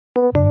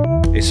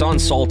Ehsan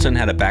Soltan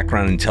had a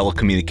background in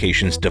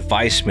telecommunications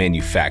device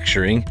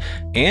manufacturing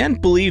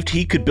and believed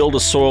he could build a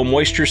soil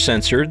moisture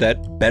sensor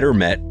that better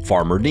met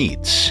farmer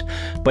needs.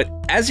 But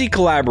as he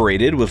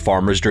collaborated with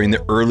farmers during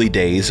the early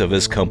days of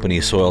his company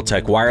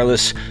Soiltech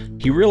Wireless,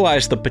 he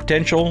realized the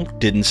potential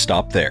didn't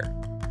stop there.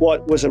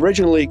 What was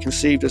originally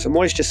conceived as a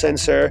moisture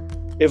sensor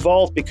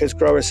evolved because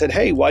growers said,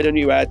 hey, why don't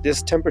you add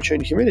this temperature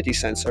and humidity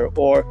sensor?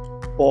 Or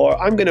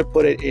I'm going to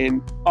put it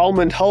in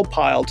almond hull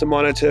pile to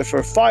monitor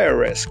for fire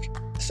risk.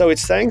 So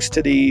it's thanks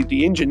to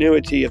the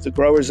ingenuity of the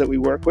growers that we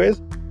work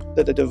with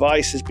that the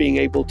device is being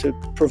able to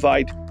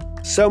provide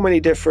so many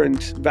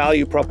different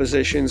value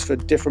propositions for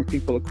different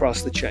people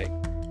across the chain.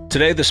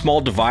 Today, the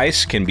small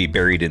device can be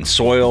buried in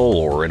soil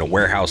or in a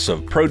warehouse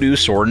of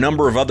produce or a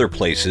number of other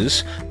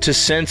places to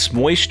sense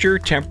moisture,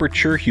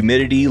 temperature,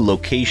 humidity,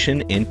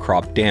 location, and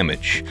crop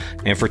damage.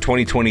 And for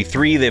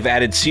 2023, they've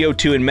added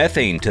CO2 and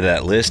methane to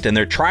that list, and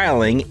they're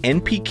trialing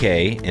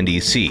NPK and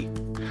EC.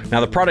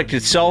 Now, the product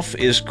itself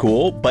is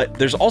cool, but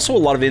there's also a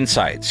lot of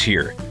insights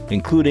here,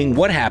 including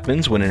what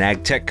happens when an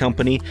ag tech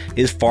company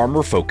is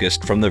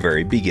farmer-focused from the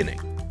very beginning.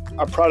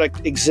 Our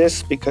product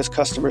exists because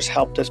customers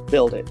helped us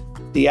build it.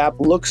 The app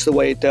looks the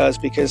way it does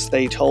because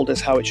they told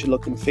us how it should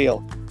look and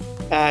feel.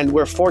 And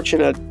we're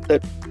fortunate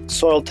that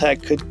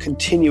Soiltech could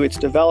continue its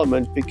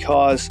development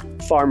because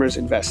farmers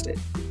invested.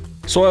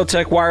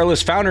 Soiltech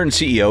Wireless founder and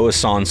CEO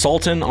Ehsan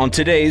Soltan on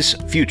today's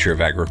Future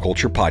of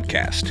Agriculture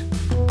podcast.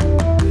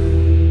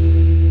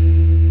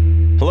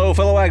 Hello,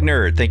 fellow ag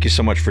nerd. Thank you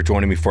so much for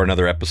joining me for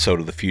another episode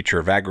of the Future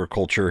of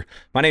Agriculture.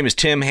 My name is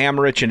Tim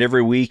Hammerich, and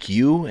every week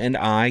you and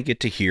I get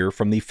to hear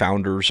from the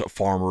founders,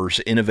 farmers,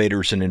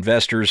 innovators, and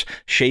investors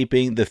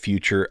shaping the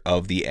future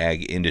of the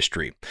ag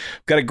industry.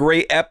 We've got a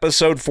great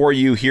episode for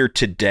you here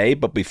today,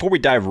 but before we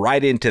dive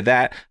right into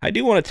that, I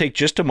do want to take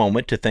just a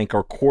moment to thank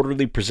our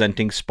quarterly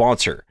presenting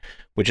sponsor,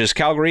 which is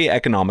Calgary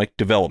Economic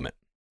Development.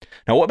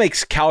 Now, what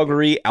makes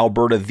Calgary,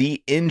 Alberta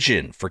the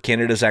engine for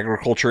Canada's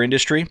agriculture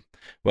industry?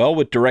 Well,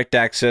 with direct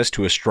access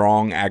to a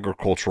strong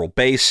agricultural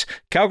base,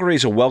 Calgary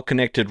is a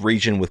well-connected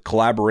region with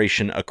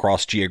collaboration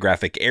across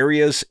geographic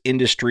areas,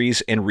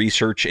 industries, and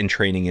research and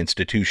training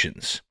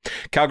institutions.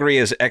 Calgary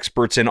has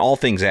experts in all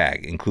things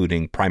ag,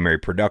 including primary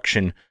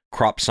production,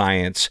 crop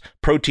science,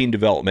 protein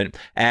development,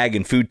 ag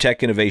and food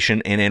tech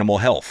innovation, and animal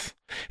health.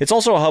 It's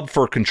also a hub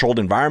for controlled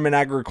environment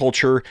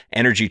agriculture,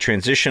 energy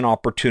transition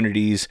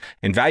opportunities,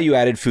 and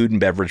value-added food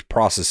and beverage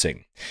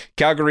processing.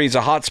 Calgary is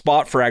a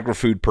hotspot for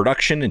agri-food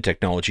production and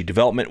technology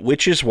development,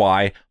 which is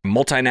why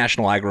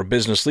multinational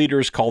agribusiness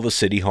leaders call the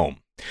city home.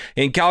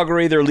 In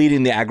Calgary, they're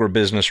leading the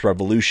agribusiness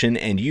revolution,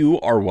 and you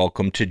are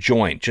welcome to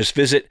join. Just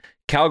visit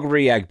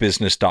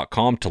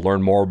CalgaryAgBusiness.com to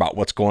learn more about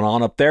what's going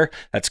on up there.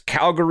 That's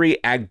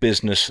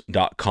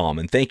CalgaryAgBusiness.com.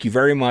 And thank you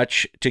very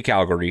much to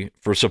Calgary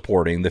for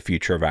supporting the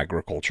Future of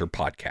Agriculture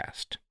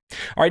podcast.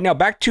 All right, now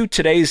back to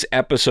today's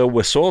episode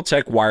with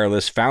Soiltech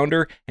Wireless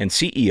founder and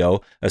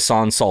CEO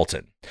Ehsan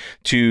Soltan.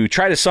 To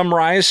try to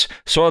summarize,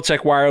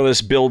 Soiltech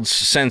Wireless builds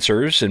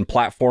sensors and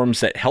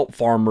platforms that help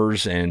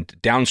farmers and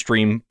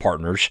downstream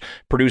partners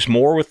produce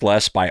more with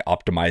less by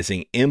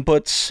optimizing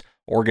inputs,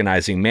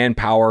 organizing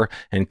manpower,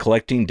 and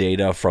collecting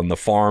data from the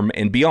farm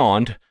and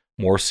beyond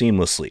more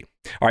seamlessly.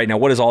 All right, now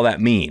what does all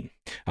that mean?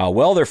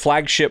 Well, their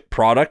flagship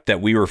product that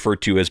we refer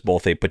to as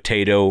both a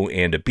potato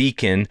and a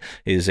beacon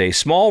is a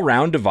small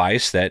round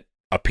device that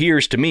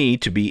appears to me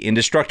to be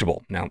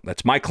indestructible. Now,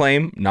 that's my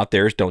claim, not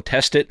theirs. Don't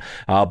test it.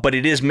 But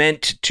it is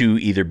meant to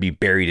either be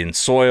buried in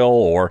soil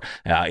or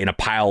in a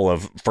pile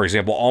of, for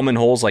example, almond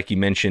hulls, like you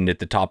mentioned at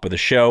the top of the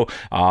show.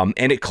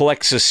 And it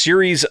collects a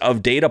series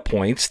of data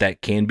points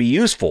that can be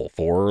useful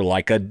for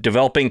like a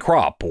developing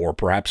crop or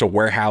perhaps a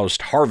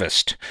warehoused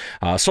harvest.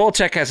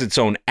 Soiltech has its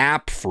own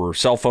app for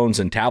cell phones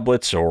and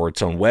tablets, or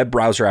its own web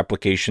browser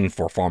application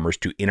for farmers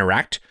to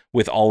interact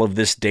with all of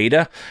this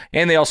data,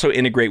 and they also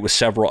integrate with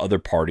several other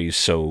parties,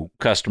 so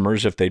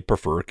customers, if they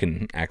prefer,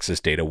 can access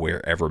data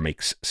wherever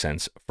makes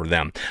sense for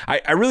them.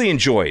 I really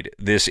enjoyed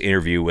this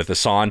interview with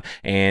Ehsan,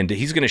 and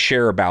he's going to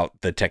share about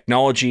the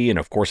technology and,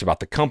 of course, about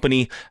the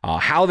company,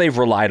 how they've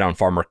relied on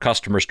farmer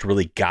customers to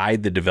really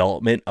guide the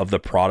development of the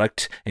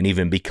product and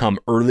even become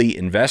early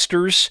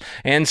investors,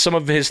 and some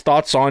of his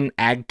thoughts on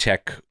ag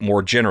tech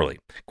more generally.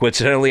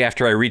 Coincidentally,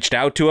 after I reached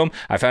out to him,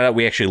 I found out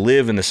we actually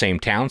live in the same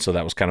town, so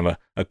that was kind of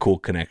a cool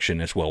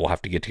connection as well. We'll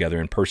have to get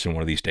together in person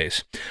one of these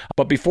days.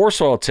 But before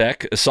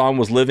Soiltech, Ehsan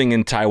was living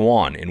in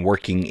Taiwan and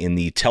working in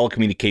the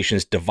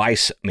telecommunications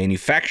device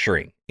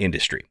manufacturing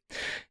industry.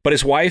 But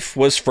his wife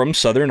was from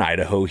southern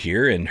Idaho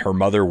here, and her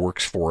mother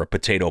works for a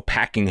potato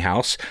packing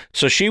house,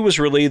 so she was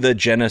really the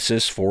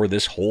genesis for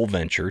this whole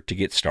venture to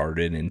get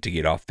started and to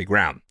get off the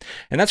ground.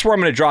 And that's where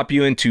I'm going to drop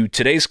you into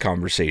today's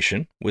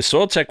conversation with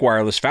Soiltech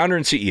Wireless founder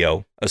and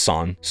CEO,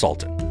 Ehsan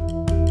Soltan.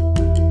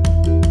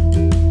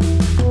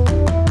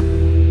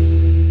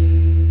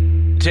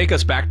 Take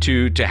us back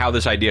to how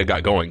this idea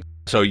got going.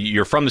 So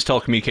you're from this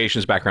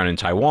telecommunications background in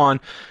Taiwan.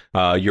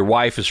 Your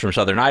wife is from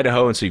Southern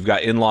Idaho, and so you've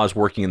got in-laws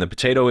working in the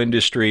potato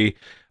industry.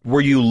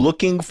 Were you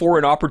looking for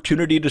an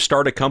opportunity to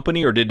start a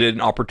company, or did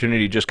an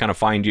opportunity just kind of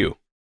find you?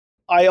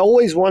 I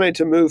always wanted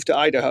to move to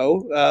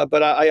Idaho,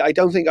 but I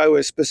don't think I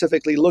was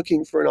specifically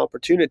looking for an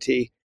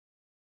opportunity.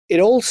 It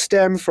all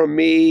stemmed from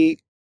me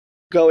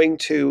going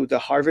to the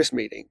harvest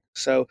meeting.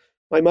 So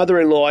my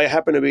mother-in-law, I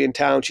happened to be in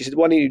town. She said,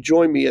 "Why don't you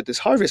join me at this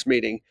harvest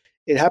meeting?"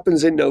 It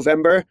happens in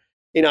November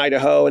in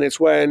Idaho, and it's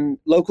when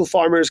local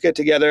farmers get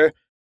together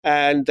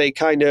and they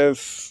kind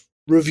of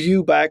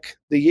review back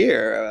the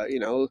year,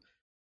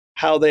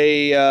 how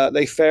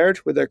they fared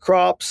with their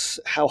crops,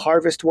 how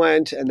harvest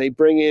went, and they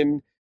bring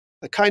in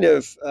a kind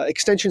of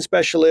extension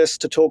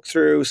specialist to talk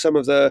through some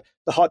of the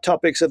hot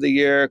topics of the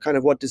year, kind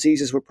of what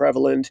diseases were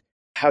prevalent,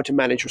 how to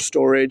manage your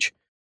storage.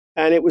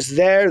 And it was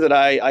there that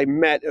I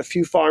met a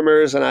few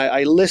farmers, and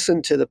I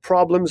listened to the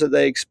problems that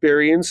they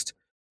experienced,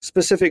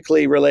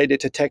 specifically related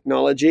to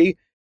technology,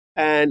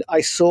 and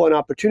I saw an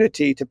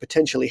opportunity to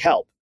potentially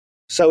help.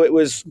 So it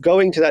was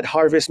going to that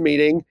harvest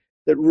meeting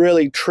that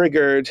really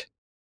triggered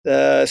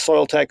the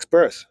Soiltech's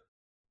birth.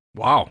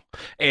 Wow.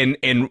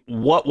 And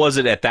what was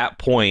it at that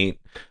point?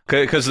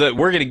 Because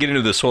we're going to get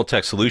into the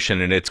Soiltech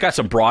solution, and it's got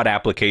some broad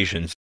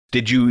applications.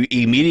 Did you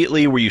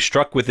immediately, were you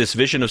struck with this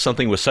vision of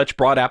something with such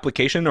broad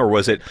application, or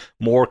was it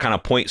more kind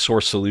of point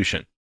source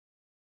solution?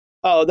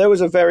 Oh, there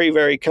was a very,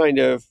 very kind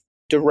of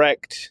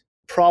direct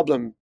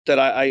problem that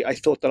I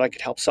thought that I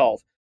could help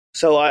solve.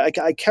 So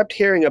I kept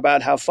hearing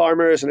about how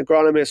farmers and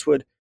agronomists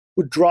would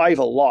drive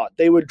a lot.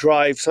 They would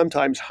drive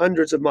sometimes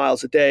hundreds of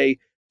miles a day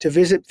to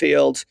visit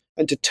fields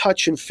and to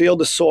touch and feel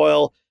the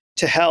soil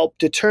to help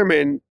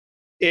determine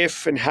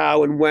if and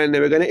how and when they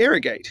were going to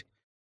irrigate.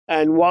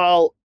 And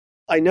while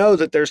I know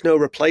that there's no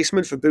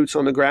replacement for boots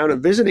on the ground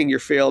and visiting your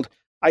field,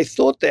 I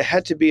thought there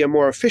had to be a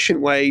more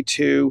efficient way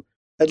to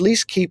at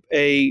least keep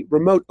a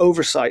remote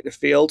oversight of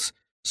fields,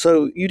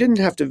 so you didn't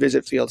have to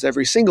visit fields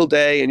every single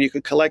day and you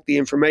could collect the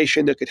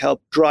information that could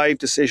help drive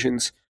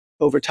decisions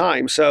over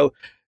time. So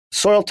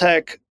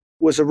Soiltech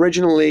was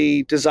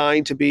originally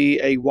designed to be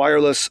a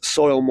wireless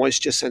soil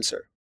moisture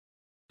sensor.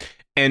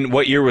 And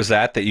what year was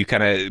that you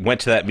kind of went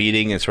to that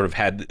meeting and sort of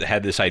had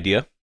this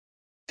idea?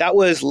 That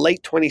was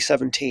late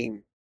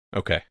 2017.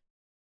 Okay.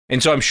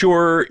 And so I'm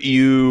sure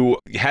you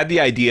had the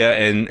idea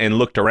and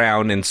looked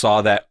around and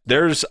saw that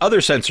there's other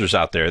sensors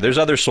out there. There's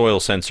other soil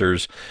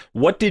sensors.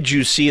 What did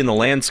you see in the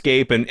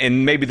landscape?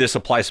 And maybe this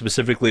applies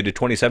specifically to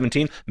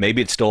 2017.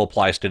 Maybe it still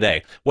applies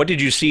today. What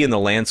did you see in the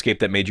landscape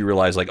that made you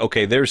realize, like,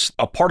 okay, there's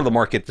a part of the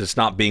market that's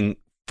not being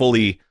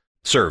fully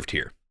served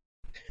here?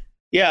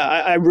 Yeah,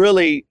 I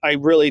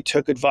really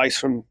took advice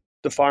from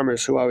the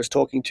farmers who I was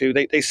talking to.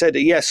 They said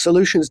that, yes,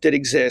 solutions did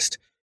exist,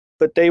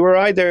 but they were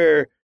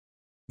either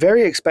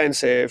very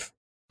expensive,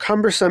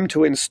 cumbersome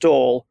to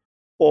install,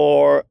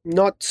 or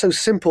not so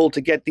simple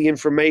to get the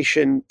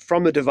information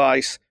from the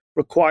device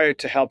required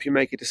to help you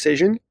make a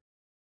decision.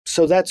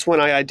 So that's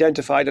when I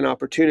identified an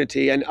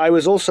opportunity. And I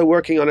was also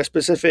working on a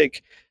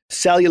specific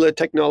cellular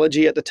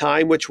technology at the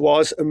time, which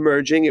was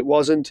emerging. It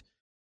wasn't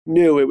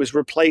new. It was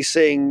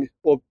replacing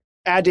or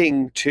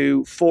adding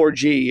to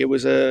 4G. It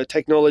was a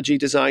technology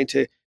designed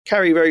to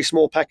carry very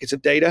small packets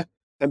of data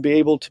and be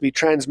able to be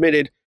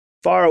transmitted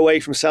far away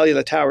from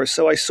cellular towers.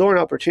 So I saw an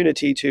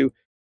opportunity to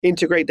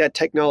integrate that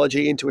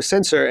technology into a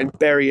sensor and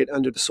bury it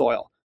under the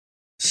soil.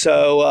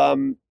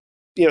 So,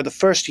 the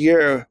first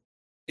year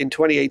in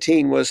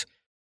 2018 was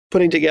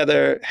putting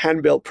together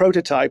hand-built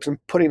prototypes and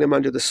putting them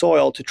under the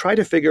soil to try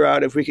to figure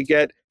out if we could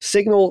get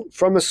signal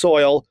from the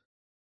soil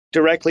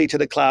directly to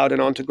the cloud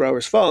and onto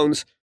growers'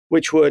 phones,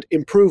 which would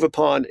improve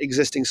upon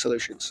existing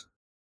solutions.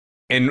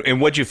 And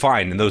what'd you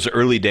find in those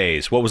early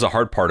days? What was the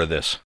hard part of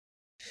this?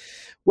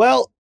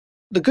 Well,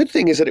 the good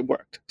thing is that it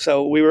worked.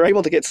 So we were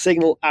able to get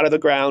signal out of the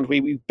ground.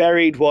 We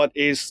buried what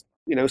is,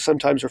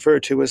 sometimes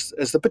referred to as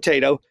the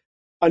potato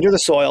under the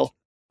soil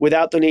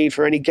without the need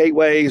for any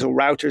gateways or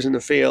routers in the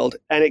field,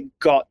 and it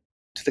got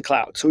to the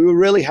cloud. So we were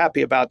really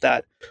happy about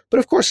that. But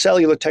of course,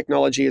 cellular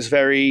technology is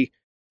very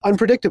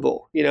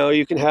unpredictable.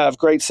 You can have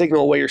great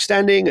signal where you're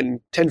standing, and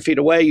 10 feet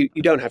away,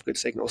 you don't have good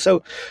signal.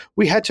 So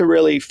we had to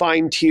really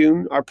fine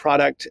tune our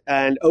product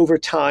and over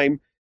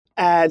time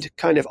add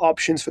kind of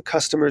options for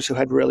customers who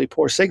had really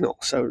poor signal.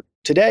 So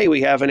today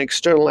we have an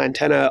external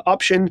antenna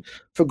option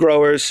for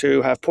growers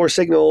who have poor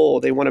signal,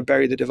 or they want to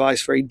bury the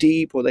device very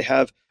deep, or they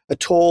have a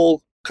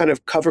tall kind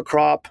of cover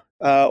crop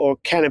or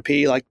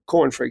canopy like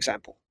corn, for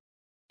example.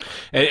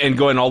 And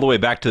going all the way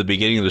back to the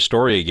beginning of the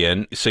story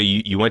again, so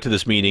you went to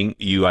this meeting,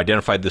 you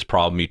identified this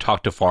problem, you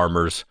talked to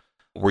farmers.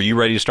 Were you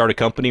ready to start a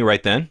company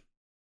right then?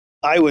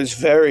 I was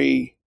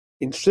very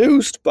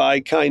enthused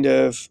by kind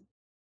of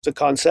the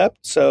concept.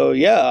 So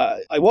yeah,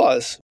 I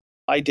was.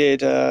 I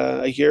did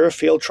a year of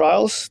field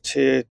trials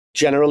to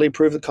generally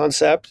prove the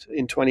concept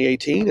in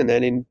 2018. And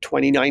then in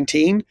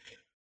 2019,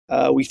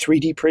 we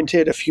 3D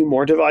printed a few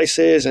more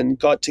devices and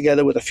got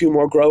together with a few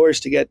more growers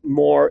to get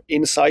more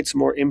insights,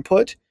 more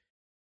input.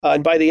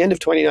 And by the end of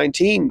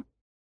 2019,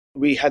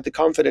 we had the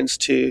confidence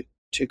to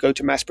to go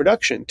to mass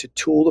production, to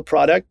tool the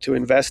product, to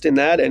invest in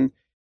that, and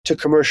to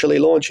commercially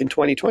launch in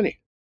 2020.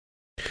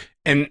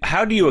 And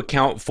how do you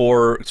account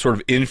for sort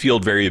of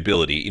in-field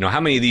variability? You know,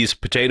 how many of these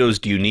potatoes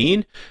do you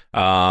need?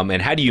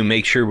 And how do you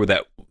make sure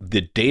that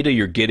the data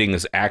you're getting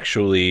is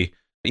actually,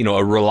 you know,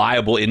 a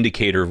reliable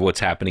indicator of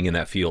what's happening in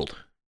that field?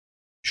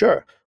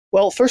 Sure.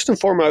 Well, first and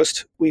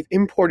foremost, we've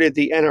imported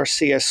the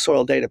NRCS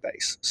soil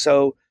database.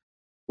 So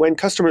when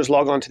customers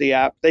log onto the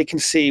app, they can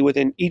see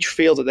within each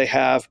field that they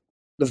have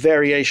the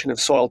variation of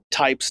soil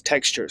types,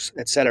 textures,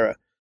 etc.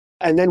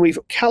 And then we've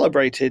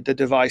calibrated the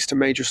device to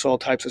major soil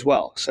types as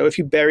well. So if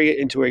you bury it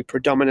into a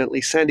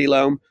predominantly sandy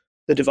loam,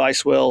 the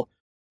device will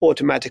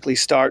automatically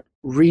start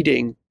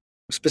reading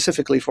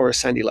specifically for a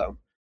sandy loam.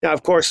 Now,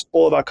 of course,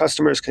 all of our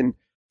customers can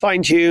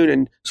fine-tune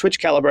and switch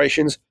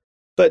calibrations,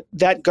 but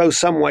that goes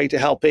some way to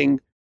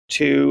helping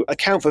to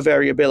account for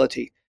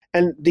variability.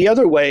 And the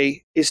other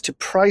way is to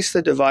price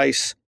the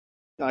device,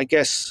 I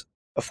guess,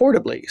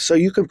 affordably. So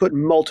you can put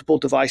multiple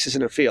devices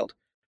in a field,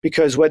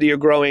 because whether you're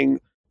growing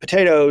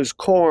potatoes,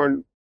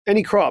 corn,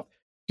 any crop,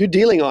 you're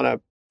dealing on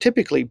a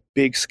typically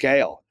big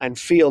scale, and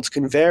fields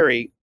can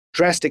vary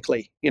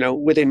drastically,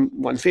 within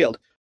one field.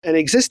 And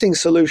existing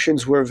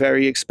solutions were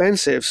very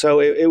expensive, so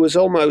it was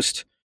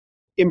almost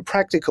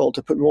impractical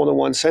to put more than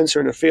one sensor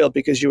in a field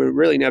because you were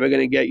really never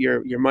going to get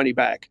your money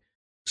back.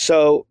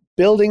 So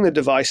building the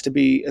device to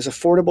be as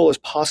affordable as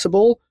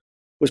possible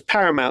was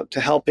paramount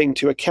to helping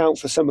to account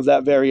for some of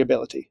that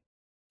variability.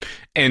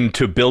 And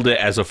to build it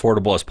as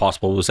affordable as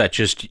possible, was that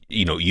just,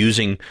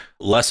 using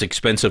less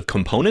expensive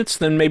components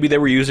than maybe they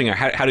were using? Or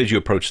how did you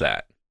approach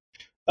that?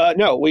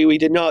 No, we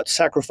did not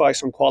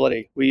sacrifice on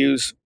quality. We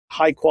use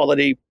high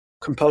quality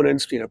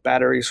components,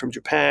 batteries from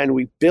Japan.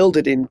 We build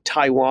it in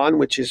Taiwan,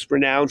 which is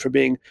renowned for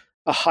being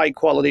a high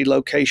quality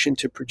location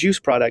to produce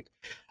product.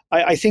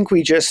 I think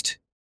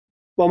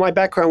my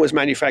background was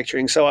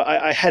manufacturing, so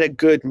I had a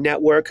good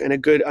network and a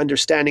good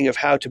understanding of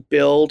how to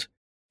build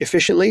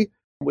efficiently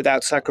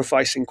without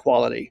sacrificing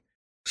quality.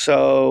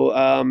 So,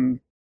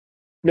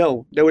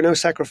 no, there were no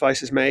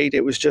sacrifices made.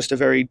 It was just a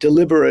very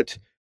deliberate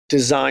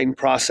design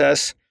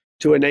process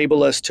to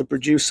enable us to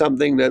produce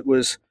something that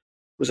was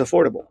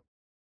affordable.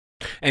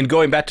 And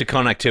going back to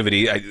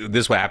connectivity,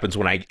 this is what happens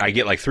when I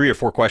get like 3 or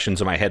 4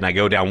 questions in my head and I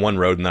go down one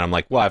road and then I'm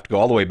like, well, I have to go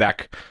all the way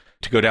back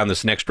to go down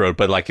this next road.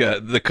 But like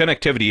the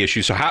connectivity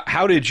issue. So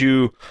how did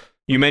you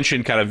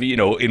mentioned kind of,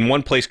 in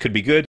one place could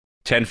be good,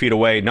 10 feet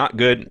away, not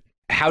good.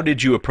 How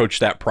did you approach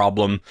that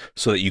problem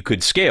so that you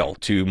could scale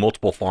to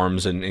multiple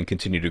farms and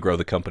continue to grow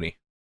the company?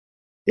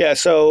 Yeah,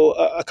 so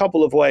a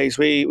couple of ways.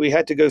 We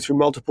had to go through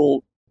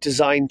multiple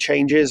design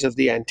changes of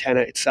the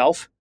antenna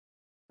itself.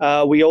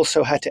 We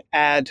also had to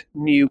add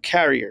new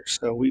carriers.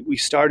 So we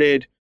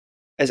started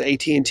as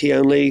AT&T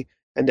only,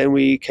 and then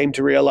we came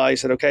to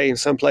realize that, okay, in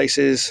some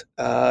places,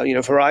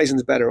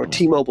 Verizon's better or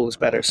T-Mobile is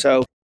better.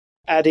 So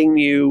adding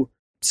new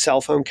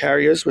cell phone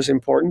carriers was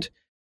important,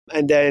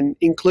 and then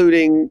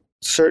including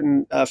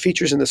certain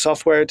features in the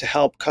software to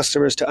help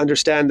customers to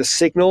understand the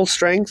signal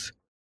strength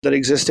that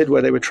existed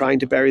where they were trying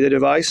to bury the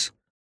device,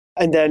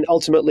 and then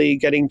ultimately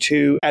getting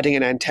to adding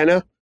an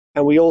antenna.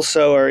 And we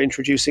also are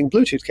introducing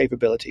Bluetooth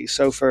capabilities.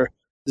 So for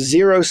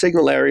 0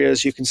 signal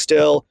areas, you can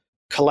still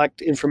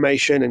collect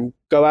information and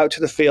go out to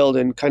the field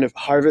and kind of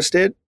harvest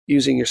it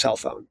using your cell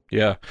phone.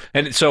 Yeah.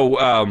 And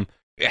so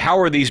how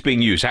are these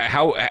being used?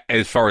 How,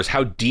 as far as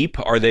how deep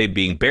are they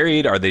being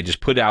buried? Are they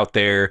just put out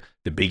there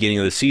the beginning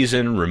of the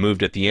season,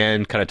 removed at the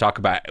end? Kind of talk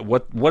about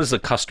what is the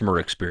customer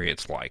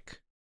experience like?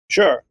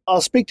 Sure.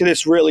 I'll speak to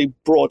this really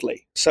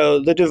broadly. So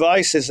the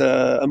device is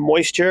a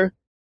moisture,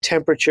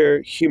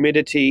 temperature,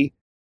 humidity,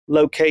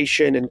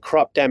 location, and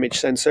crop damage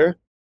sensor.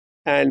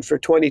 And for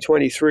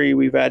 2023,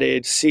 we've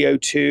added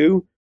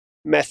CO2,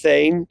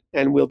 methane,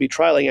 and we'll be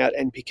trialing out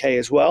NPK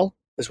as well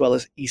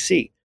as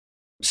EC.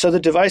 So the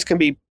device can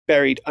be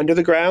buried under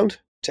the ground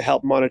to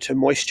help monitor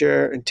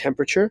moisture and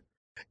temperature.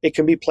 It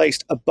can be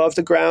placed above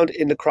the ground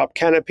in the crop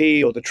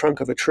canopy or the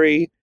trunk of a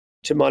tree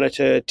to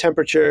monitor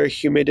temperature,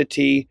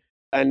 humidity,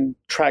 and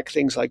track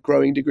things like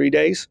growing degree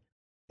days.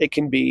 It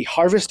can be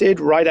harvested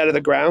right out of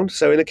the ground.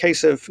 So in the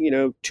case of,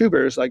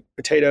 tubers like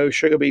potatoes,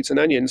 sugar beets, and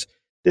onions,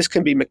 this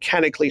can be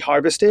mechanically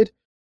harvested.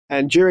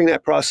 And during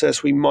that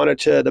process, we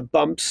monitor the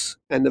bumps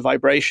and the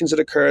vibrations that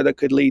occur that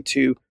could lead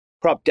to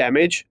crop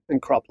damage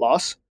and crop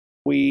loss.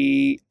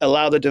 We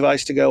allow the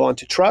device to go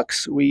onto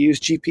trucks. We use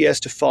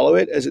GPS to follow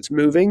it as it's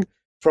moving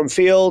from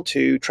field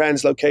to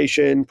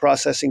translocation,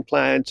 processing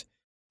plant,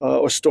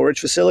 or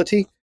storage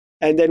facility.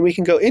 And then we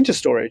can go into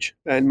storage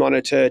and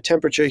monitor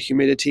temperature,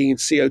 humidity, and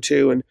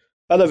CO2 and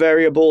other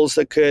variables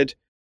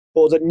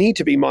that need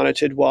to be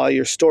monitored while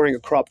you're storing a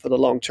crop for the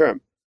long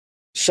term.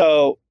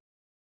 So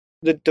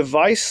the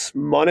device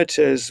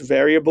monitors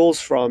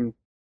variables from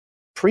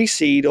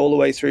pre-seed all the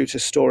way through to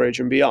storage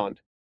and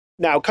beyond.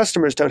 Now,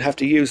 customers don't have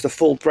to use the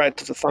full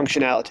breadth of the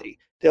functionality.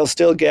 They'll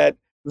still get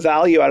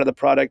value out of the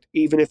product,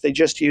 even if they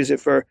just use it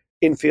for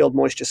in-field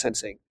moisture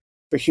sensing,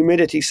 for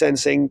humidity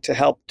sensing to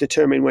help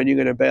determine when you're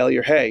going to bale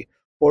your hay,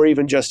 or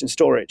even just in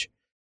storage.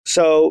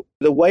 So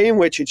the way in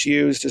which it's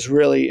used has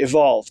really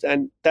evolved,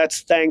 and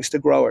that's thanks to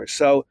growers.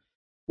 So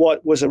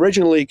what was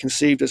originally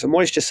conceived as a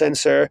moisture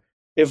sensor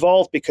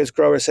evolved because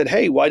growers said,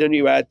 hey, why don't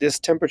you add this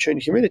temperature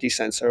and humidity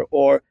sensor?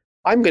 Or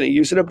I'm going to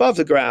use it above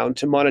the ground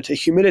to monitor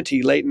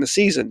humidity late in the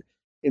season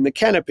in the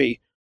canopy.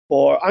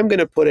 Or I'm going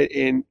to put it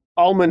in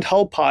almond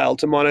hull pile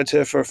to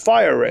monitor for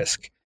fire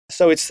risk.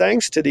 So it's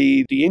thanks to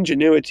the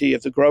ingenuity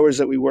of the growers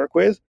that we work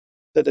with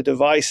that the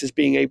device is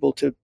being able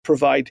to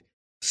provide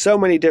so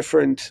many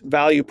different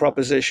value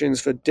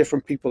propositions for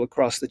different people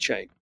across the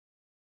chain.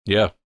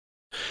 Yeah.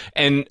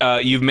 And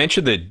you've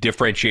mentioned the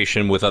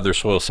differentiation with other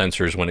soil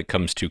sensors when it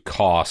comes to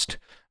cost.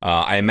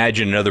 I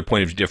imagine another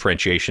point of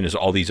differentiation is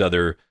all these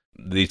other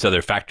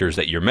factors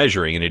that you're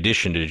measuring in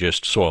addition to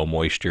just soil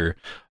moisture.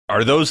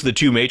 Are those the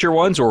two major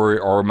ones,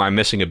 or am I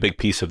missing a big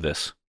piece of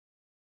this?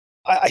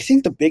 I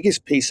think the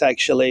biggest piece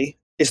actually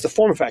is the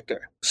form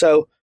factor.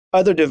 So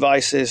other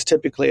devices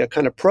typically are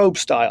kind of probe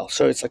style.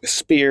 So it's like a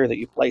spear that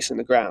you place in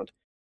the ground.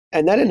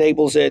 And that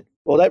enables it,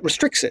 well, that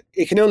restricts it.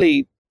 It can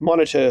only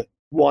monitor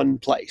one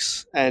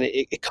place and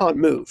it can't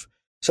move.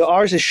 So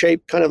ours is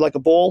shaped kind of like a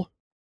ball,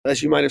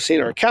 as you might have seen,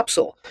 or a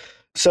capsule.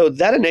 So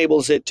that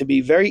enables it to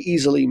be very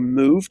easily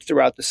moved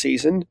throughout the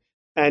season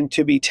and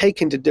to be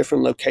taken to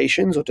different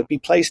locations or to be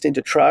placed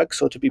into trucks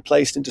or to be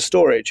placed into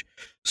storage.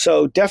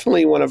 So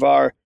definitely one of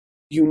our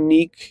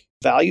unique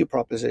value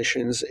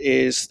propositions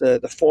is the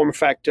form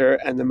factor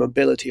and the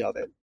mobility of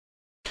it.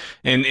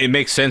 And it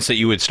makes sense that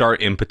you would start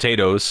in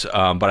potatoes,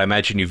 but I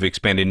imagine you've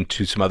expanded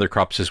into some other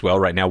crops as well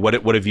right now. What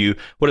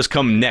has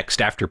come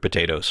next after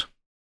potatoes?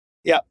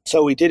 Yeah,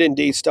 so we did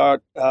indeed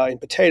start in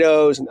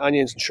potatoes and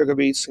onions and sugar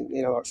beets,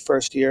 our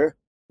first year.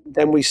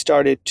 Then we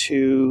started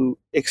to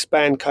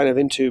expand kind of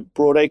into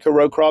broadacre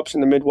row crops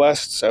in the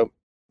Midwest, so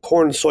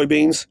corn and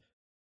soybeans.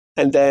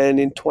 And then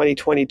in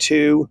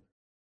 2022,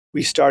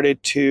 we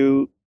started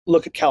to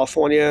look at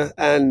California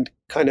and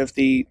kind of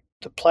the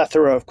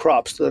plethora of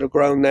crops that are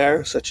grown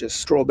there, such as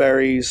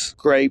strawberries,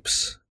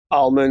 grapes,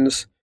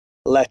 almonds,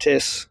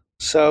 lettuce.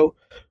 So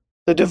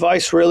the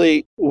device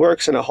really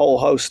works in a whole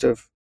host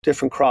of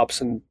different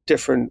crops and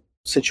different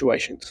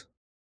situations.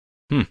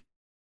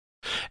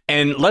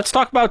 And let's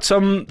talk about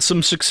some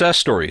success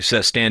stories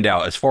that stand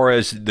out as far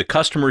as the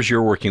customers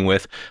you're working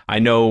with. I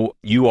know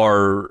you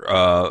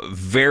are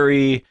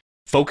very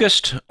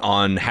focused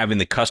on having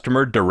the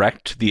customer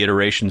direct the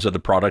iterations of the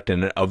product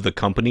and of the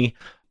company.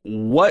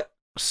 What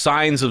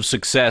signs of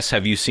success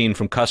have you seen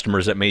from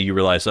customers that made you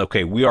realize,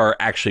 okay, we are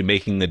actually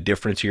making the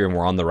difference here and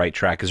we're on the right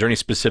track? Is there any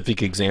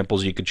specific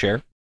examples you could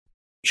share?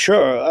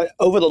 Sure.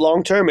 Over the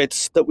long term,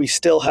 it's that we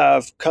still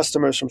have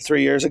customers from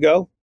 3 years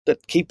ago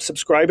that keep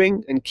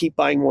subscribing and keep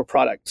buying more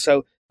product.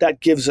 So that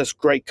gives us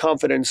great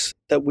confidence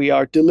that we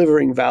are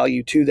delivering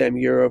value to them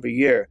year over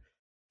year.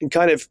 And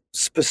kind of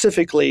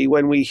specifically,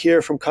 when we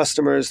hear from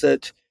customers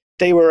that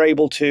they were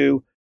able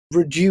to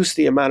reduce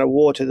the amount of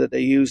water that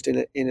they used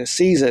in a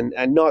season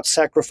and not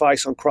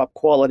sacrifice on crop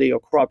quality or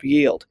crop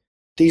yield,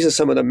 these are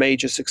some of the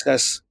major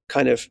success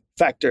kind of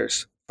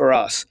factors for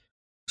us.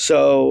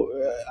 So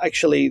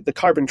actually, the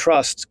Carbon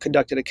Trust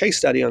conducted a case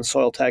study on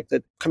Soiltech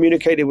that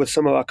communicated with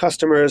some of our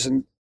customers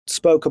and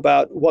spoke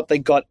about what they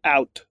got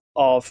out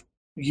of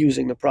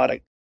using the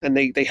product, and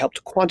they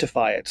helped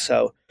quantify it.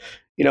 So,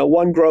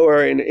 one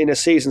grower in a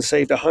season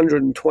saved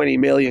 120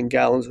 million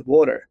gallons of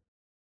water,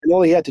 and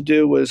all he had to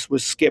do was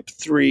skip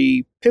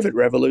 3 pivot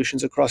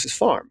revolutions across his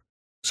farm.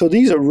 So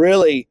these are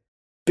really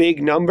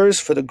big numbers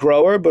for the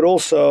grower, but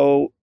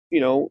also,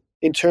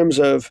 in terms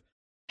of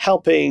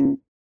helping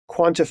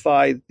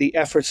quantify the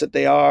efforts that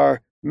they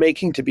are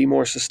making to be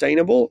more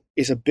sustainable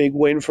is a big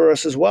win for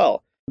us as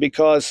well.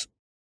 Because,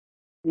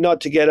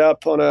 not to get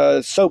up on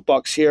a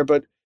soapbox here,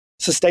 but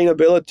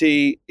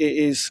sustainability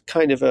is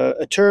kind of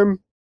a term,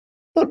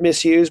 not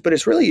misused, but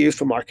it's really used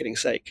for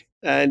marketing's sake.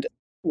 And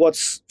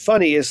what's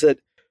funny is that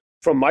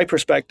from my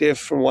perspective,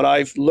 from what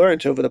I've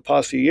learned over the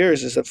past few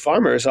years, is that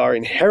farmers are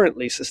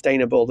inherently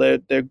sustainable.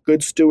 They're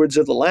good stewards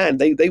of the land.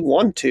 They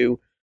want to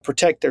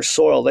protect their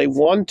soil. They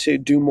want to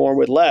do more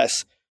with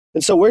less.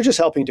 And so we're just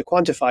helping to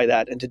quantify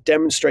that and to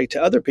demonstrate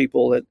to other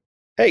people that,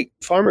 hey,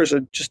 farmers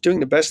are just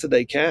doing the best that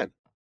they can.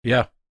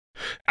 Yeah.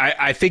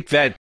 I think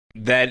that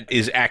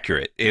is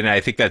accurate. And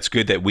I think that's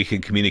good that we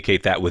can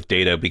communicate that with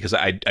data, because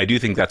I do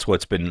think that's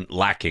what's been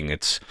lacking.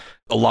 It's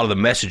a lot of the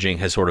messaging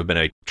has sort of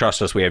been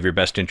trust us, we have your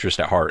best interest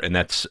at heart. And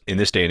that's, in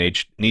this day and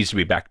age, needs to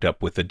be backed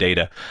up with the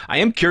data. I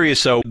am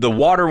curious. So the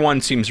water one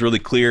seems really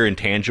clear and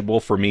tangible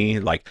for me.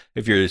 Like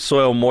if you're a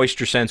soil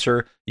moisture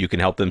sensor, you can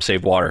help them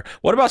save water.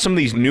 What about some of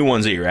these new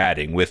ones that you're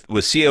adding with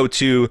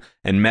CO2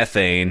 and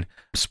methane?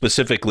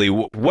 Specifically,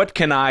 what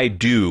can I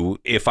do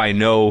if I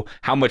know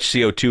how much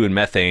CO2 and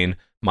methane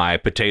my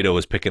potato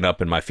is picking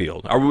up in my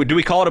field? Do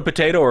we call it a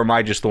potato, or am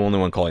I just the only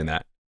one calling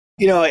that?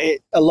 A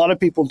lot of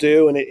people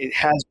do, and it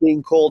has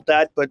been called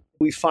that, but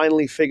we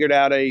finally figured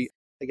out a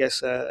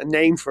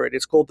name for it.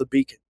 It's called the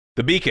beacon.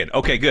 The beacon.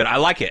 Okay, good. I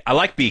like it. I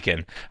like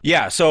beacon.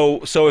 Yeah.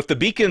 So if the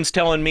beacon's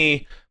telling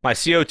me my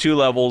CO2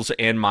 levels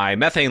and my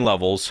methane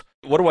levels,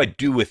 what do I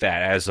do with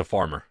that as a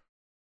farmer?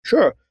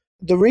 Sure.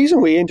 The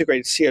reason we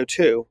integrated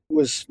CO2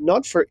 was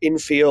not for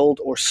infield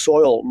or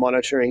soil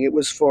monitoring. It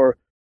was for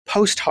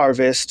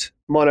post-harvest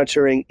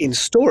monitoring in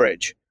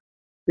storage,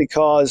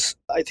 because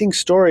I think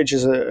storage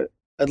is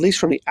at least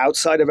from the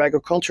outside of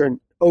agriculture, an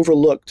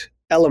overlooked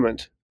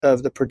element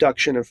of the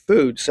production of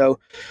food. So,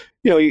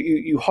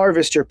 you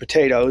harvest your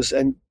potatoes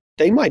and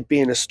they might be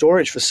in a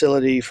storage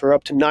facility for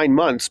up to 9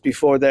 months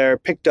before they're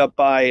picked up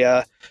by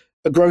a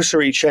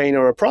grocery chain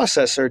or a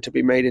processor to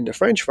be made into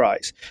French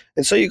fries.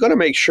 And so you've got to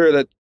make sure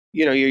that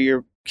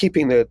you're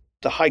keeping the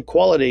high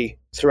quality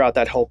throughout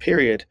that whole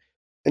period.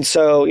 And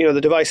so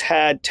the device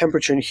had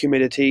temperature and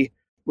humidity,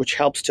 which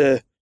helps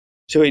to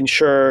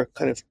ensure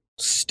kind of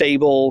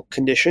stable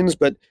conditions.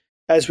 But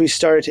as we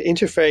started to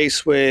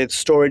interface with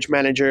storage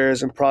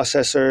managers and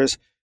processors,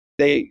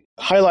 they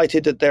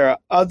highlighted that there are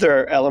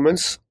other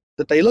elements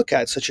that they look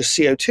at, such as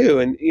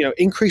CO2, and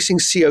increasing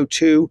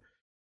CO2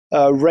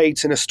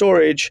 rates in a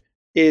storage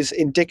is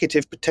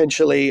indicative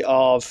potentially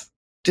of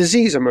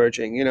disease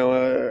emerging.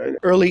 An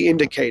early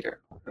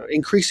indicator.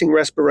 Increasing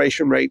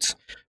respiration rates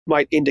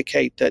might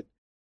indicate that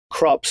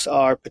crops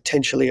are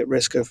potentially at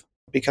risk of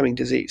becoming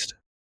diseased.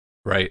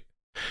 Right.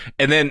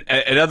 And then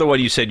another one,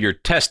 you said you're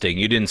testing.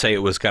 You didn't say it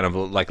was kind of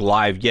like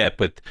live yet,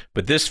 but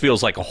this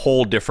feels like a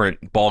whole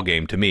different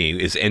ballgame to me,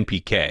 is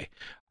NPK.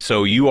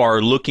 So you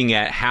are looking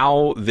at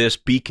how this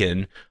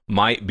beacon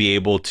might be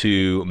able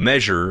to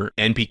measure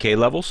NPK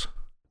levels?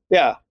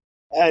 Yeah.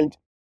 And,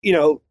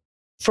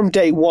 from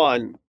day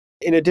one,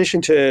 in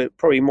addition to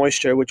probably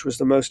moisture, which was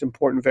the most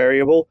important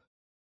variable,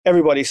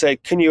 everybody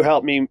said, can you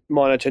help me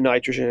monitor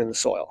nitrogen in the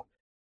soil?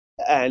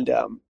 And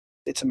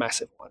it's a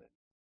massive one.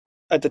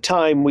 At the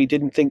time, we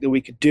didn't think that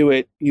we could do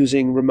it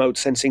using remote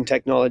sensing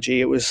technology.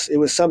 It was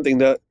something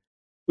that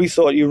we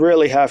thought you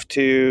really have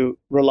to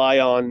rely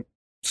on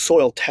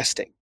soil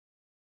testing.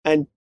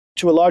 And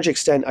to a large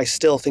extent, I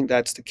still think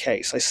that's the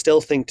case. I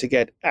still think to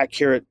get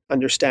accurate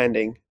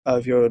understanding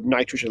of your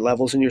nitrogen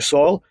levels in your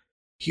soil,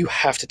 you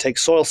have to take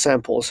soil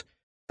samples.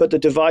 But the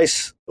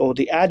device or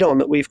the add-on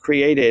that we've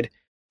created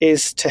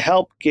is to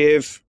help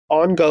give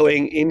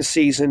ongoing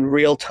in-season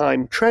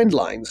real-time trend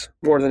lines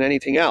more than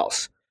anything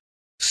else.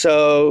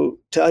 So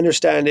to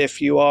understand if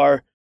you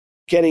are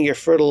getting your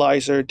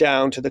fertilizer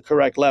down to the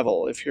correct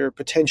level, if you're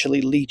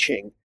potentially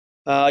leaching,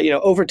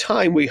 over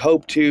time, we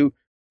hope to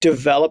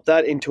develop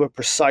that into a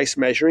precise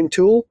measuring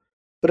tool.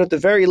 But at the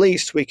very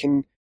least, we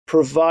can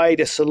provide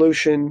a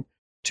solution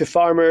to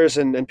farmers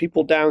and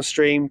people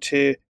downstream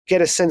to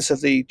get a sense of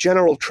the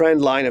general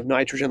trend line of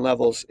nitrogen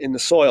levels in the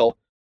soil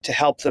to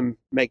help them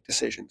make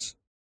decisions.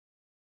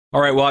 All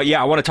right. Well, yeah,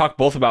 I want to talk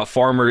both about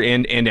farmer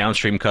and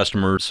downstream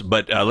customers,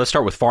 but let's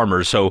start with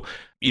farmers. So,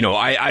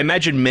 I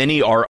imagine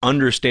many are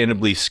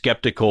understandably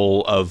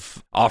skeptical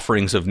of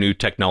offerings of new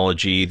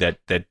technology that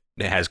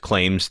has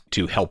claims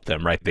to help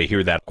them, right? They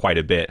hear that quite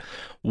a bit.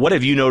 What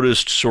have you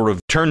noticed sort of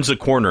turns the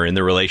corner in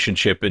the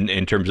relationship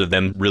in terms of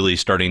them really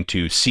starting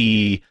to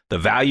see the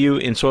value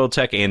in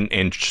Soiltech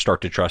and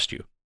start to trust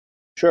you?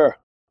 Sure.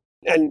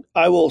 And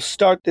I will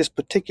start this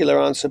particular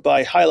answer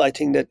by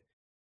highlighting that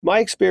my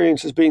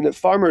experience has been that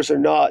farmers are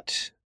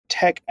not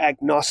tech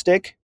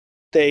agnostic.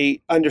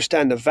 They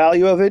understand the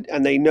value of it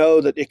and they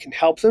know that it can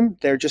help them.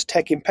 They're just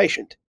tech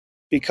impatient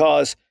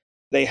because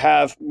they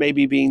have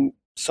maybe been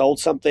sold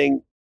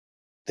something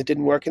that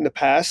didn't work in the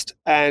past.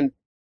 And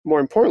more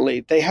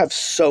importantly, they have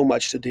so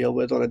much to deal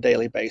with on a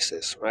daily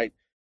basis, right?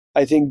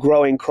 I think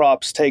growing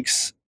crops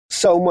takes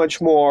so much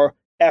more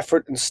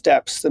effort and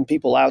steps than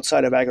people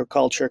outside of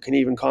agriculture can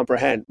even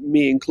comprehend,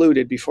 me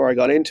included, before I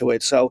got into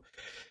it. So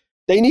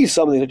they need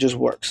something that just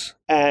works.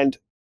 And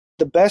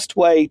the best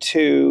way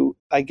to,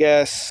 I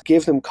guess,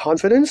 give them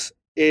confidence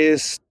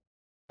is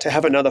to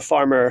have another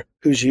farmer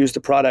who's used the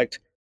product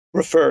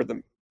refer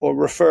them or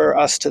refer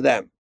us to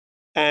them,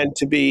 and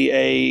to be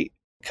a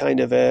kind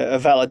of a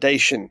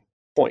validation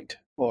point,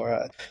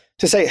 or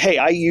to say, hey,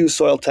 I use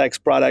Soiltech's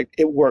product,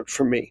 it worked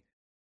for me.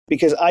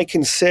 Because I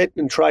can sit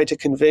and try to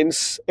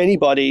convince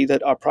anybody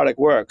that our product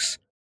works,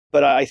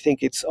 but I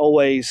think it's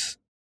always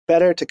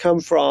better to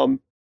come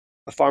from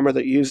a farmer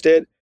that used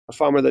it, a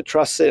farmer that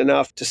trusts it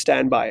enough to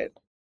stand by it.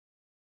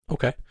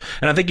 Okay.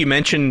 And I think you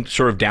mentioned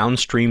sort of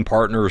downstream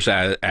partners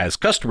as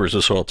customers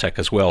of Soiltech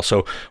as well.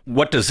 So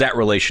what does that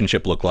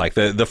relationship look like?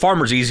 The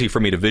farmer's easy for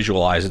me to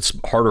visualize. It's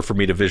harder for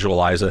me to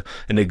visualize an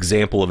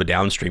example of a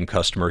downstream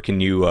customer.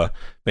 Can you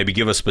maybe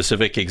give a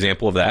specific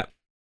example of that?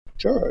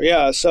 Sure.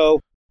 Yeah.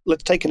 So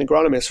let's take an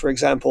agronomist, for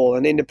example,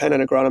 an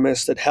independent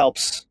agronomist that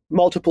helps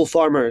multiple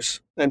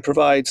farmers and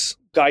provides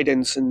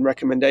guidance and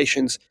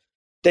recommendations.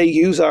 They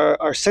use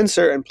our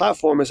sensor and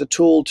platform as a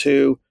tool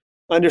to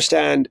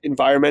understand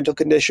environmental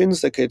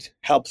conditions that could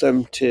help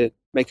them to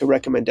make a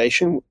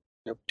recommendation,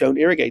 don't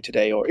irrigate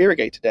today or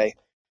irrigate today,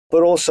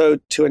 but also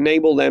to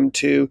enable them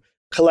to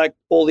collect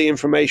all the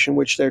information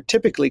which they're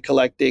typically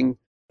collecting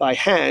by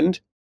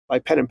hand, by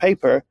pen and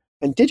paper,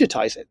 and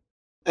digitize it.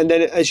 And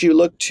then as you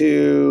look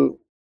to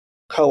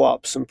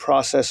co-ops and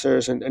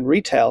processors and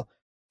retail,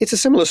 it's a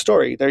similar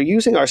story. They're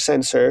using our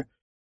sensor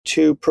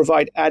to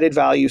provide added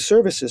value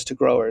services to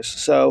growers.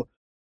 So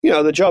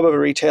the job of a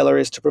retailer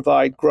is to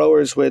provide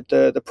growers with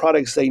the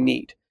products they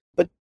need.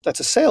 But that's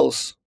a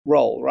sales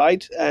role,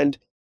 right? And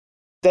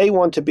they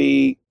want to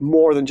be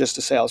more than just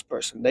a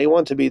salesperson. They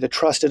want to be the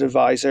trusted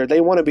advisor.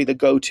 They want to be the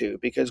go-to,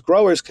 because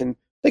growers can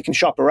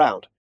shop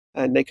around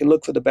and they can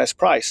look for the best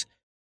price.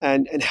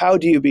 And how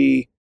do you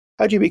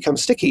become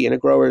sticky in a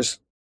grower's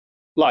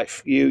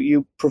life?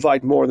 You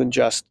provide more than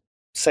just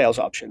sales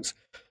options.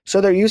 So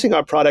they're using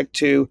our product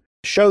to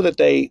show that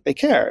they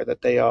care,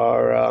 that they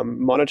are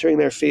monitoring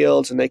their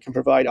fields, and they can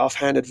provide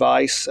offhand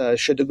advice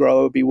should the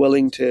grower be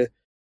willing to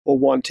or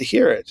want to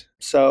hear it.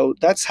 So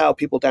that's how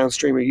people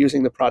downstream are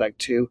using the product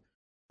to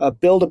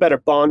build a better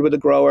bond with the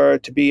grower,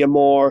 to be a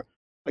more,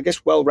 I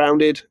guess,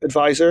 well-rounded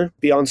advisor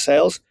beyond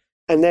sales,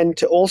 and then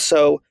to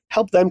also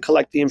help them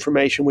collect the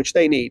information which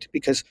they need,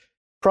 because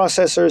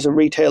processors and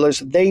retailers,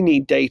 they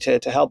need data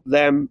to help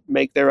them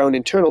make their own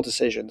internal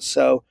decisions.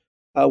 So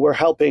we're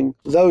helping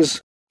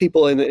those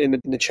people in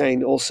the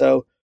chain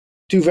also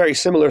do very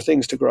similar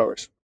things to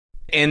growers.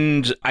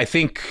 And I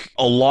think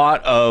a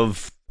lot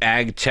of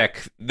ag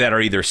tech that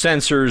are either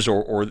sensors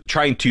or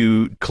trying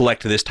to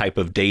collect this type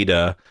of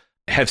data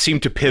have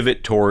seemed to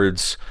pivot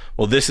towards,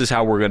 well, this is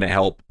how we're going to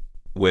help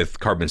with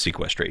carbon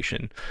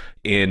sequestration.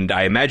 And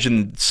I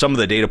imagine some of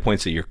the data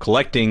points that you're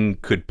collecting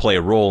could play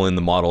a role in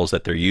the models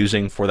that they're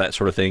using for that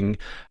sort of thing.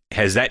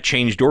 Has that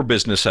changed your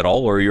business at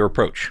all, or your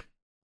approach?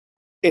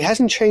 It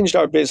hasn't changed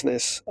our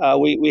business.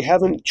 We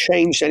haven't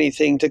changed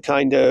anything to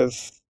kind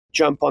of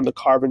jump on the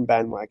carbon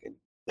bandwagon.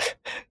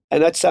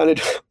 And that sounded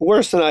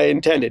worse than I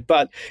intended.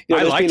 But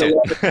I liked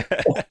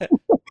it.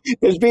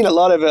 There's been a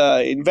lot of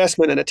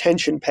investment and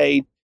attention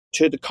paid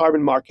to the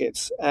carbon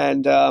markets.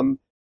 And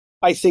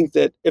I think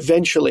that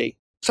eventually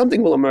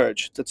something will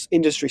emerge that's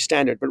industry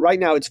standard. But right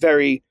now it's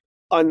very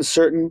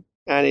uncertain,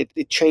 and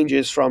it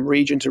changes from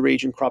region to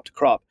region, crop to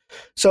crop.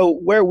 So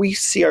where we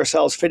see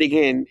ourselves fitting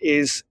in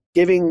is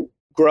giving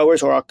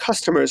growers or our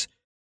customers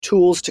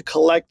tools to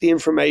collect the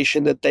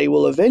information that they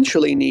will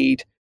eventually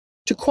need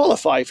to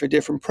qualify for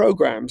different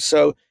programs.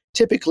 So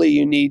typically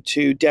you need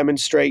to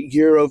demonstrate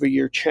year over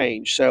year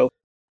change. So,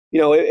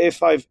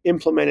 if I've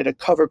implemented a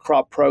cover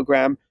crop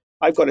program,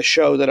 I've got to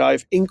show that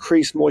I've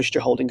increased moisture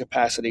holding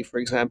capacity, for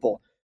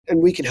example,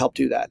 and we can help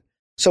do that.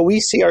 So we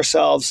see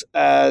ourselves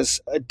as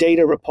a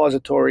data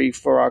repository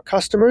for our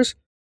customers,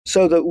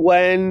 so that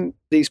when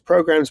these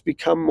programs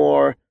become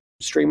more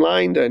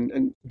streamlined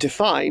and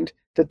defined,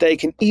 that they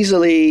can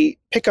easily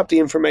pick up the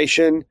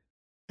information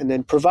and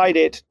then provide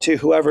it to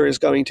whoever is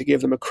going to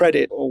give them a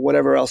credit or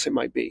whatever else it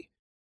might be.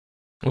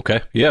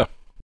 Okay, yeah.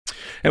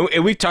 And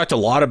we've talked a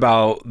lot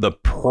about the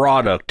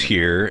product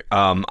here.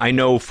 I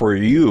know for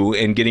you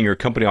and getting your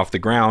company off the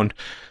ground,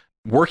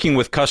 working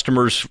with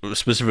customers,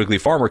 specifically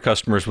farmer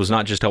customers, was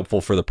not just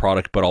helpful for the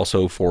product, but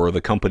also for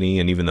the company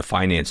and even the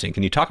financing.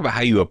 Can you talk about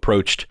how you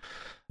approached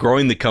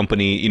growing the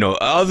company,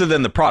 other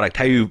than the product,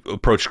 how you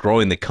approached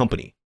growing the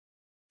company?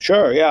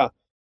 Sure, yeah.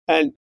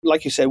 And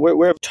like you said,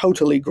 we're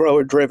totally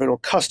grower driven or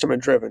customer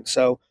driven.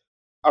 So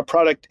our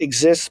product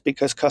exists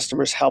because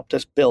customers helped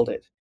us build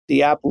it.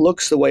 The app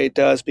looks the way it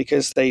does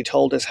because they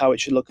told us how it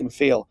should look and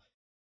feel.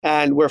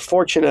 And we're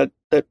fortunate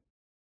that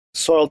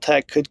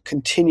Soiltech could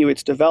continue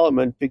its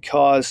development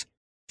because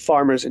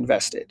farmers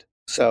invested.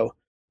 So,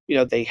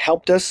 they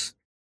helped us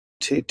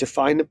to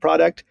define the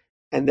product.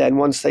 And then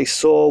once they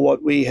saw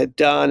what we had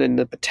done and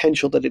the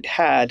potential that it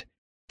had,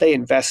 they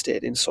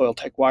invested in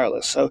Soiltech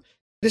Wireless. So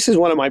this is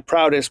one of my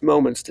proudest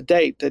moments to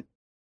date, that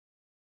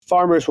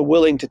farmers were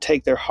willing to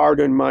take their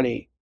hard-earned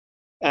money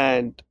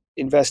and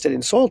invest it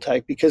in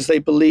Soiltech because they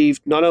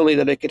believed not only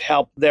that it could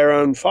help their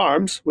own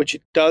farms, which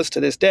it does to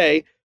this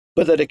day,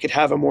 but that it could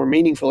have a more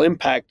meaningful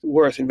impact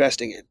worth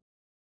investing in.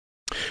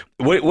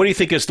 What do you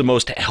think is the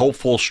most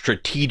helpful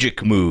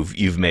strategic move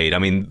you've made? I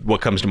mean,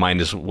 what comes to mind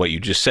is what you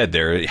just said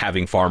there,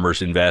 having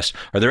farmers invest.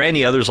 Are there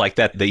any others like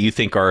that you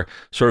think are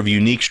sort of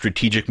unique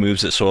strategic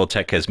moves that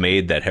Soiltech has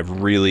made that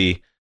have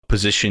really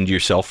positioned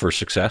yourself for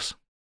success?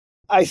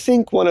 I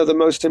think one of the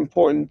most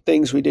important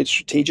things we did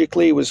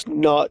strategically was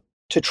not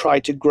to try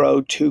to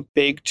grow too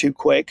big, too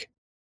quick.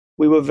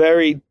 We were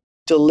very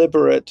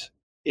deliberate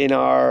in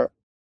our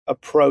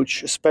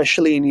approach,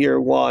 especially in year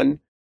one,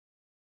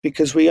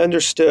 because we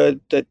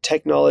understood that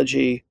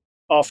technology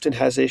often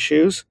has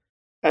issues.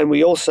 And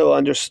we also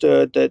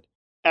understood that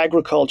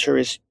agriculture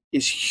is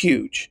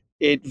huge.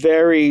 It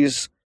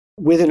varies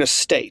within a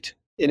state,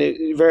 and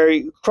it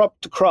very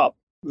crop to crop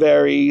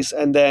varies.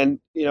 And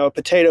then, a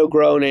potato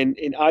grown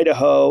in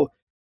Idaho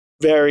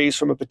varies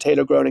from a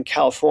potato grown in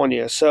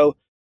California. So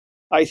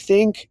I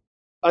think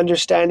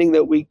understanding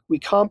that we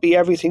can't be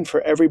everything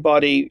for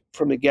everybody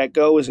from the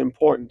get-go is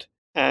important.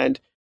 And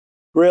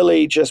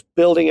really just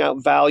building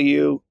out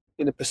value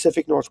in the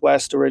Pacific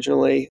Northwest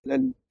originally,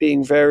 and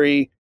being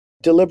very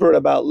deliberate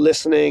about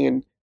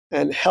listening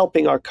and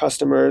helping our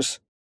customers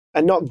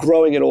and not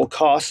growing at all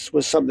costs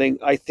was something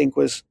I think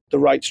was the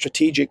right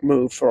strategic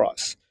move for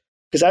us.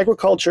 Because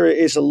agriculture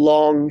is a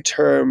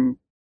long-term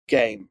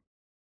game.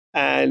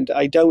 And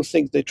I don't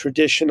think the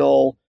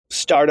traditional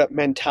startup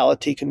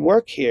mentality can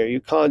work here. You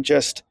can't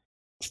just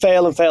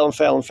fail and fail and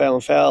fail and fail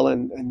and fail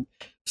and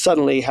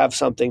suddenly have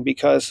something,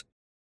 because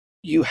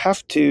you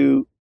have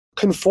to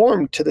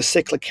conform to the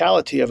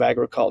cyclicality of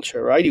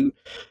agriculture, right?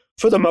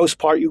 For the most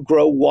part, you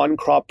grow one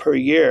crop per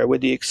year,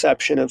 with the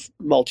exception of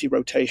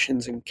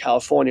multi-rotations in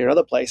California and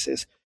other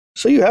places.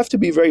 So you have to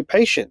be very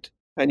patient,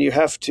 and you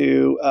have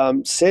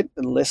to sit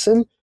and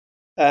listen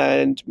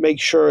and make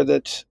sure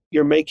that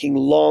you're making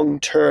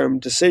long-term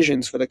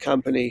decisions for the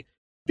company,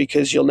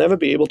 because you'll never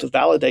be able to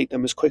validate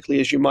them as quickly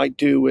as you might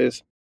do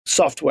with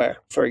software,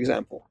 for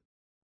example.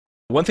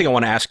 One thing I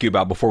want to ask you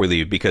about before we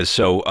leave, because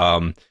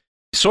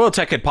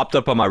Soiltech had popped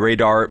up on my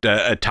radar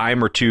a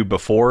time or two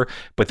before,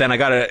 but then I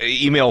got an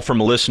email from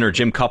a listener,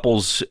 Jim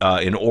Couples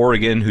in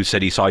Oregon, who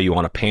said he saw you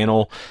on a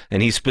panel,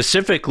 and he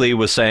specifically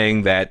was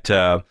saying that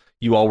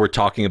you all were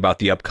talking about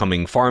the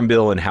upcoming Farm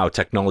Bill and how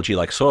technology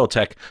like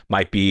Soiltech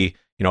might be,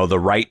 the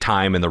right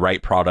time and the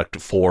right product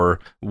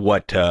for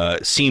what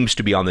seems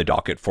to be on the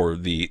docket for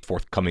the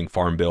forthcoming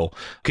Farm Bill.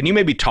 Can you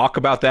maybe talk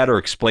about that or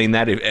explain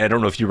that? I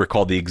don't know if you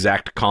recall the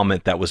exact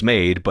comment that was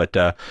made, but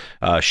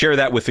share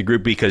that with the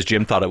group, because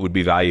Jim thought it would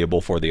be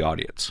valuable for the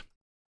audience.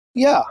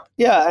 Yeah.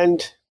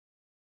 And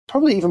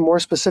probably even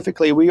more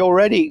specifically, we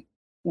already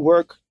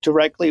work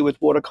directly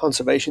with water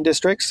conservation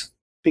districts,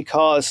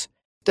 because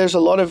there's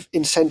a lot of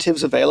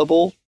incentives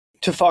available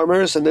to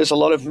farmers, and there's a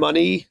lot of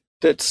money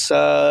that's,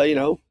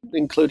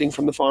 including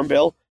from the Farm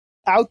Bill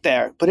out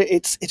there. But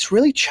it's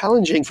really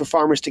challenging for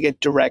farmers to get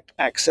direct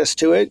access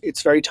to it.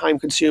 It's very time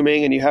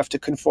consuming, and you have to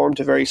conform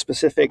to very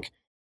specific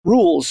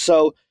rules.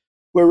 So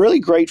we're really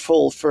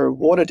grateful for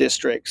water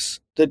districts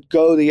that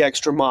go the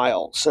extra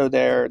mile. So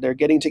they're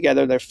getting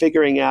together, they're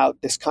figuring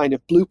out this kind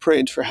of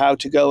blueprint for how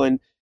to go and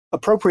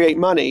appropriate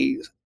money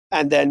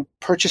and then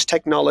purchase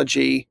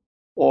technology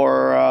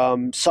or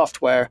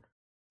software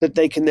that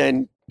they can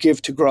then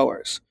give to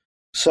growers.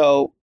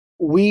 So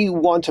we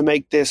want to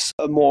make this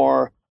a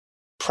more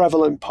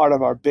prevalent part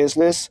of our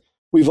business.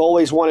 We've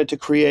always wanted to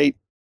create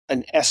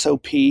an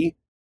SOP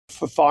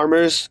for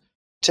farmers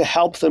to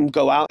help them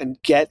go out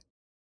and get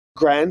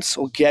grants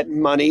or get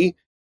money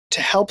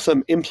to help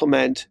them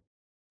implement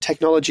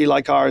technology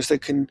like ours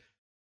that can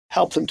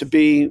help them to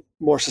be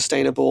more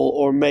sustainable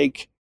or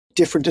make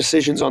different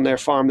decisions on their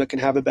farm that can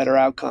have a better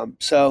outcome.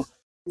 So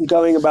I'm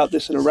going about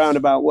this in a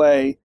roundabout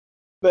way,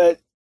 but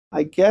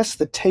I guess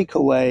the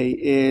takeaway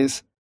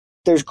is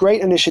there's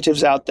great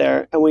initiatives out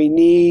there,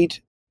 and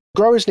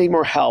growers need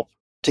more help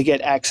to get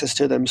access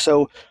to them.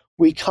 So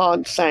we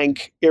can't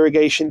thank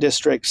irrigation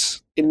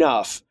districts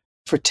enough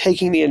for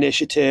taking the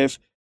initiative,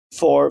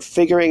 for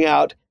figuring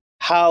out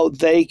how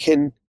they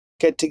can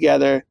get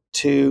together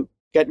to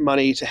get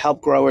money to help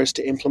growers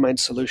to implement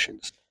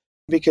solutions.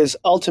 Because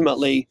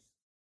ultimately,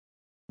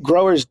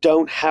 growers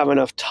don't have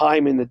enough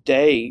time in the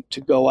day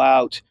to go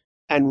out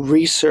and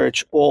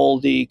research all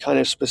the kind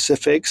of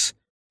specifics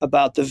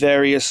about the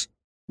various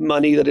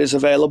money that is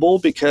available,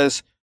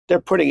 because they're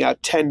putting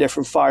out 10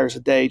 different fires a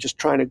day just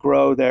trying to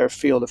grow their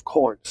field of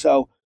corn.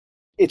 So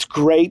it's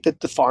great that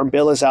the Farm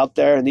Bill is out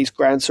there and these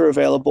grants are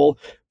available,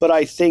 but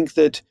I think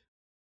that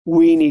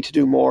we need to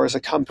do more as a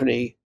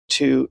company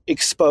to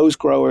expose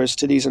growers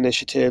to these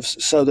initiatives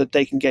so that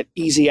they can get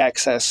easy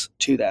access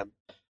to them.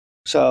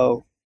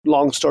 So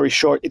long story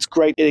short, it's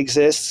great it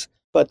exists,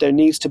 but there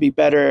needs to be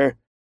better,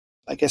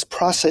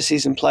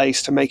 processes in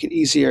place to make it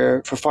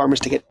easier for farmers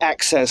to get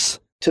access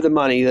to the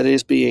money that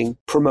is being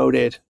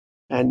promoted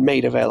and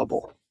made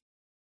available.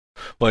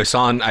 Well,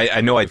 Ehsan, I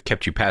know I've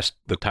kept you past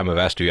the time I've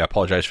asked you. I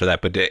apologize for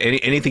that. But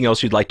anything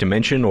else you'd like to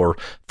mention or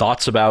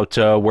thoughts about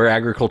where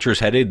agriculture is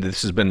headed?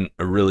 This has been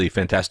a really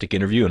fantastic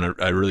interview, and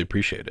I really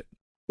appreciate it.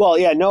 Well,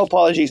 yeah, no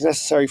apologies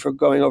necessary for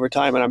going over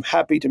time, and I'm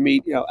happy to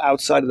meet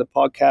outside of the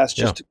podcast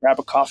just to grab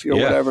a coffee or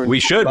whatever. We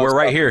should. We're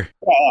right here.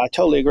 Yeah, I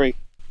totally agree.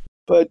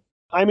 But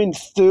I'm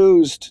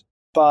enthused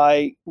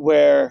by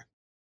where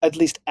at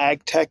least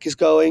ag tech is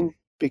going,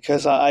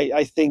 because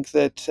I think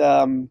that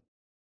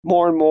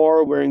more and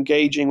more we're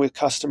engaging with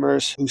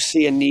customers who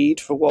see a need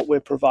for what we're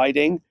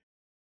providing.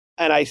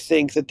 And I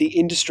think that the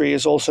industry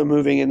is also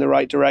moving in the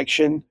right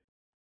direction.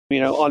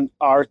 On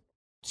our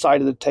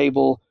side of the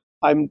table,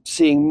 I'm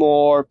seeing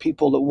more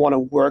people that want to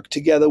work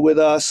together with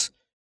us,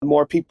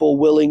 more people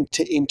willing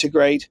to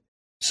integrate.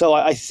 So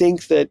I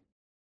think that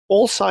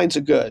all signs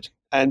are good.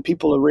 And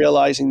people are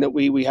realizing that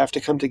we have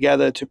to come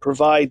together to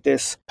provide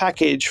this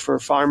package for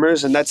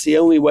farmers. And that's the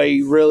only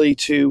way really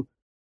to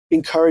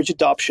encourage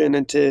adoption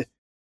and to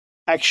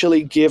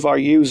actually give our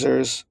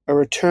users a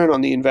return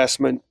on the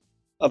investment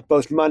of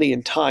both money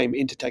and time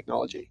into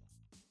technology.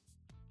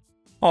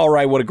 All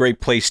right, what a great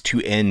place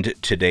to end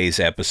today's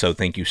episode.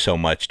 Thank you so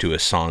much to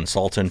Ehsan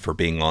Soltan for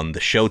being on the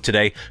show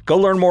today. Go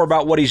learn more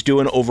about what he's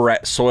doing over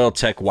at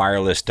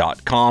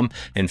soiltechwireless.com.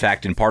 In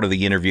fact, in part of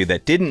the interview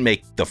that didn't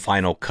make the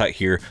final cut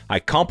here, I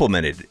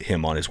complimented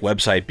him on his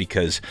website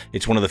because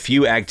it's one of the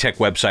few ag tech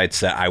websites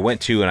that I went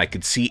to and I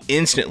could see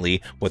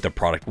instantly what the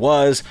product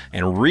was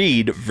and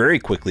read very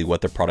quickly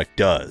what the product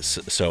does.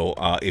 So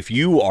if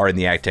you are in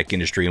the ag tech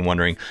industry and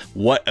wondering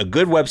what a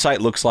good website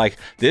looks like,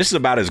 this is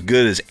about as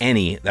good as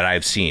any that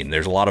I've seen.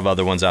 There's a lot of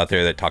other ones out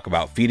there that talk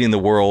about feeding the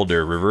world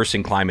or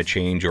reversing climate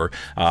change or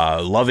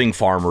loving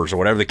farmers or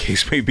whatever the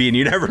case may be, and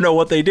you never know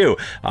what they do.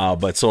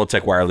 But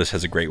Soiltech Wireless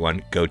has a great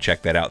one. Go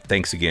check that out.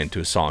 Thanks again to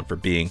Ehsan for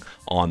being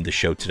on the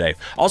show today.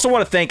 Also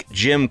want to thank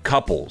Jim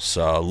Couples,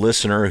 a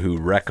listener who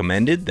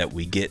recommended that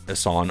we get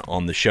Ehsan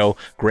on the show.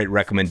 Great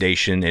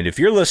recommendation. And if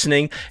you're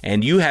listening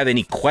and you have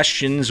any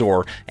questions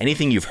or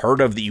anything you've heard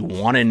of that you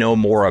want to know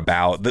more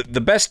about,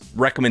 the best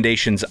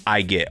recommendations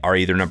I get are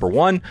either number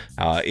one,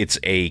 it's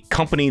a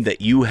company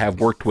that you have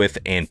worked with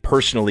and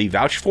personally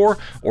vouched for,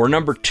 or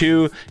number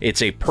two,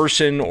 it's a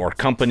person or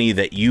company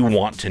that you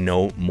want to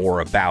know more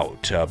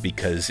about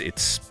because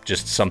it's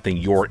just something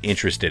you're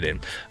interested in.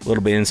 A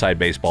little bit inside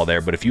baseball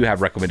there, but if you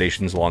have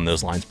recommendations along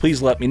those lines,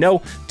 please let me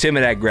know.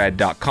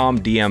 Tim@aggrad.com,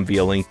 DM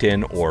via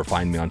LinkedIn, or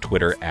find me on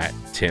Twitter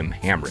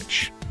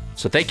 @TimHamrich.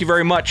 So thank you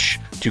very much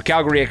to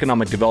Calgary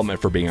Economic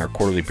Development for being our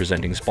quarterly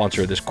presenting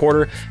sponsor this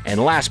quarter.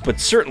 And last but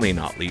certainly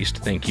not least,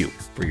 thank you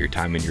for your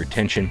time and your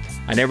attention.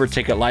 I never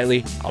take it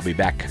lightly. I'll be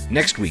back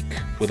next week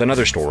with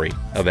another story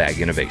of ag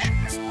innovation.